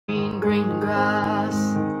green grass.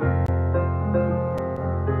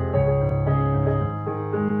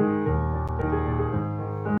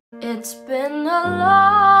 It's been a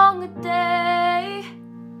long day,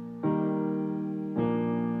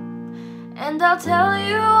 and I'll tell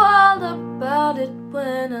you all about it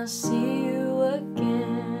when I see you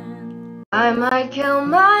again. I might kill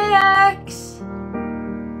my ex,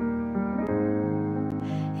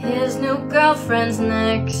 his new girlfriend's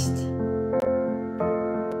next.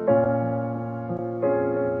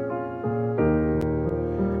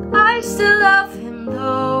 I still love him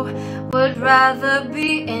though, would rather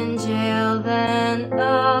be in jail than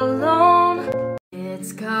alone.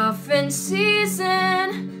 It's coffin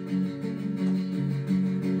season,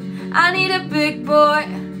 I need a big boy,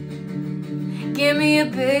 give me a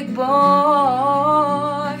big boy.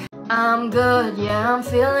 I'm good, yeah, I'm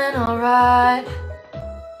feeling alright.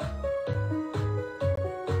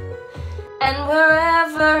 And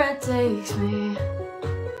wherever it takes me,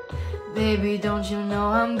 baby, don't you know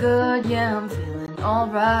I'm good, yeah, I'm feeling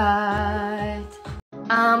alright.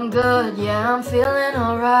 I'm good, yeah, I'm feeling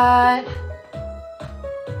alright.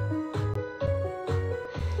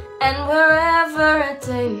 And wherever it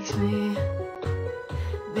takes me,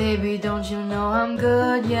 baby, don't you know I'm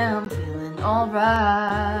good, yeah, I'm feeling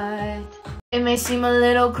alright. It may seem a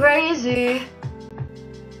little crazy,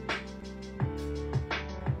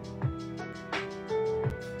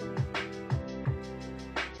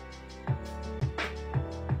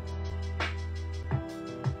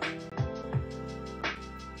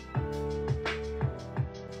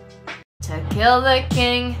 to kill the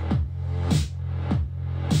king,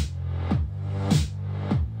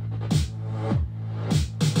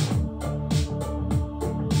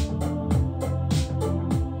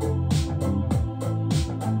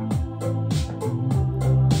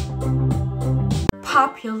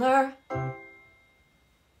 popular.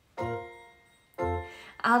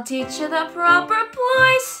 I'll teach you the proper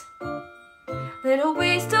ploys, little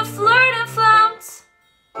ways to flirt and flounce,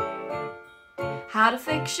 how to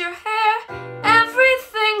fix your hair,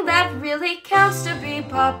 everything that really counts to be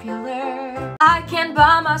popular. I can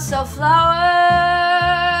buy myself flowers,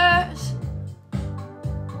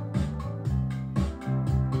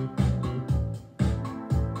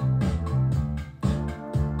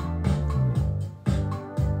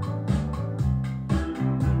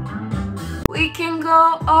 we can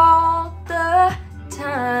go all the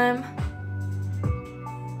time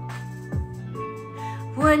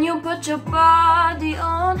when you put your body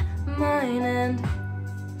on mine. And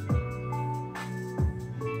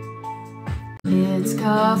it's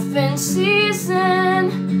coffin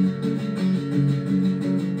season,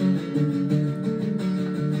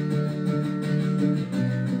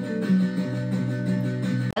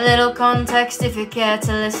 a little context if you care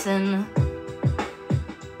to listen.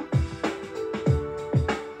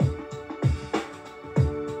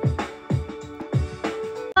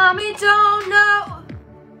 Mommy don't know,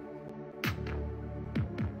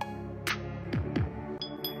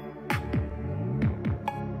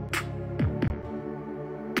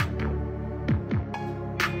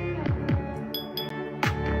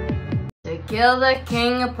 to kill the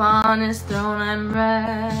king upon his throne. I'm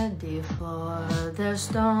ready for their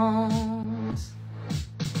stones.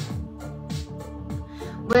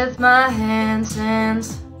 With my hands,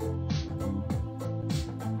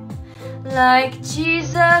 like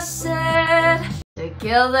Jesus said, to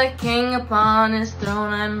kill the king upon his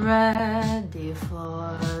throne. I'm ready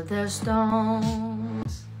for their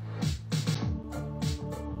stones.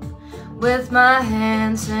 With my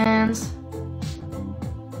hands,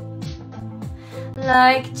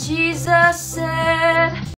 like Jesus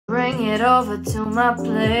said, bring it over to my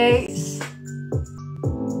place.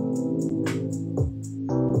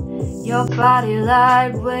 Your body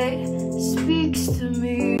lightweight speaks to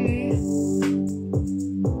me.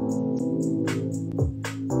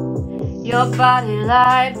 Your body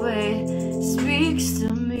lightweight speaks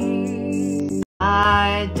to me.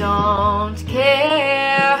 I don't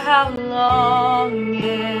care how long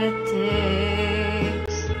it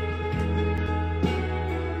takes,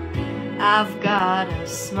 I've got a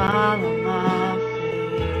smile on my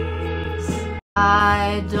face.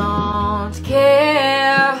 I don't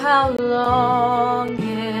care how long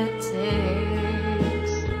it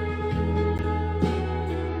takes,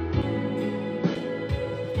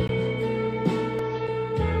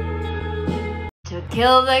 to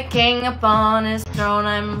kill the king upon his throne.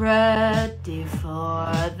 I'm ready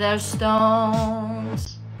for their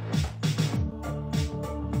stones.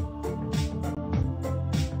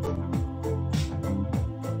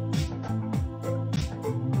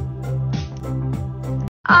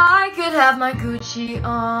 I could have my Gucci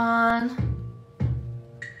on.